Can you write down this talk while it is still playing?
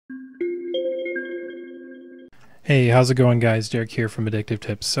Hey, how's it going, guys? Derek here from Addictive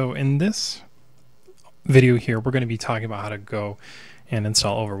Tips. So in this video here, we're going to be talking about how to go and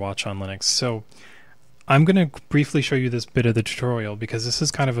install Overwatch on Linux. So I'm going to briefly show you this bit of the tutorial because this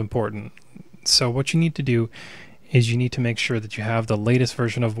is kind of important. So what you need to do is you need to make sure that you have the latest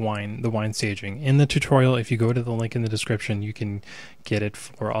version of Wine, the Wine staging. In the tutorial, if you go to the link in the description, you can get it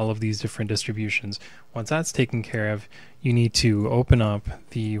for all of these different distributions. Once that's taken care of, you need to open up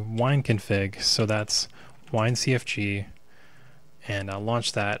the Wine config. So that's Wine CFG, and I'll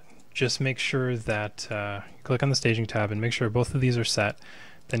launch that. Just make sure that click on the staging tab and make sure both of these are set.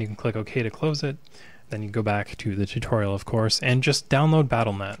 Then you can click OK to close it. Then you go back to the tutorial, of course, and just download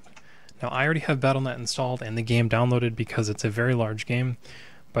Battlenet. Now I already have Battlenet installed and the game downloaded because it's a very large game,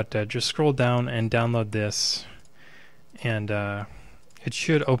 but just scroll down and download this, and it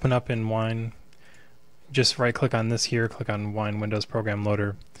should open up in Wine. Just right click on this here, click on Wine Windows Program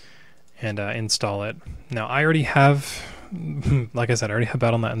Loader, and install it. Now I already have, like I said, I already have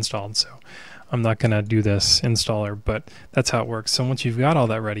Battlenet installed, so I'm not going to do this installer, but that's how it works. So once you've got all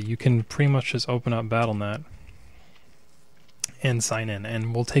that ready, you can pretty much just open up Battlenet and sign in,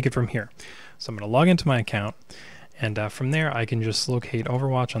 and we'll take it from here. So I'm going to log into my account, and from there I can just locate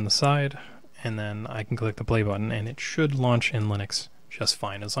Overwatch on the side, and then I can click the play button, and it should launch in Linux just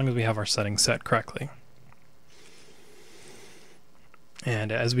fine, as long as we have our settings set correctly.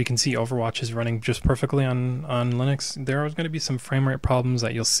 And as we can see, Overwatch is running just perfectly on Linux. There are going to be some frame rate problems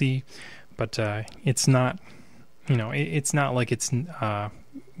that you'll see, but it's not, it's not like it's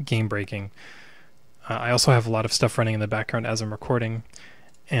game breaking. I also have a lot of stuff running in the background as I'm recording,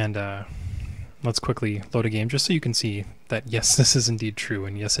 and let's quickly load a game just so you can see that yes, this is indeed true,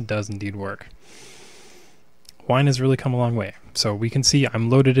 and yes, it does indeed work. Wine has really come a long way. So we can see I'm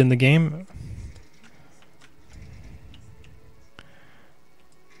loaded in the game,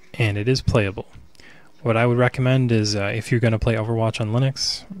 and it is playable. What I would recommend is if you're going to play Overwatch on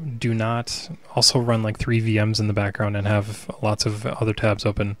Linux, do not also run like 3 VMs in the background and have lots of other tabs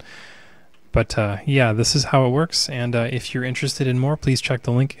open. But yeah, this is how it works, and if you're interested in more, please check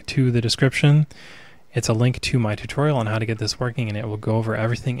the link to the description. It's a link to my tutorial on how to get this working, and it will go over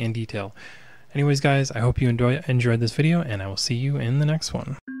everything in detail. Anyways, guys, I hope you enjoyed this video, and I will see you in the next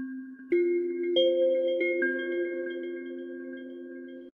one.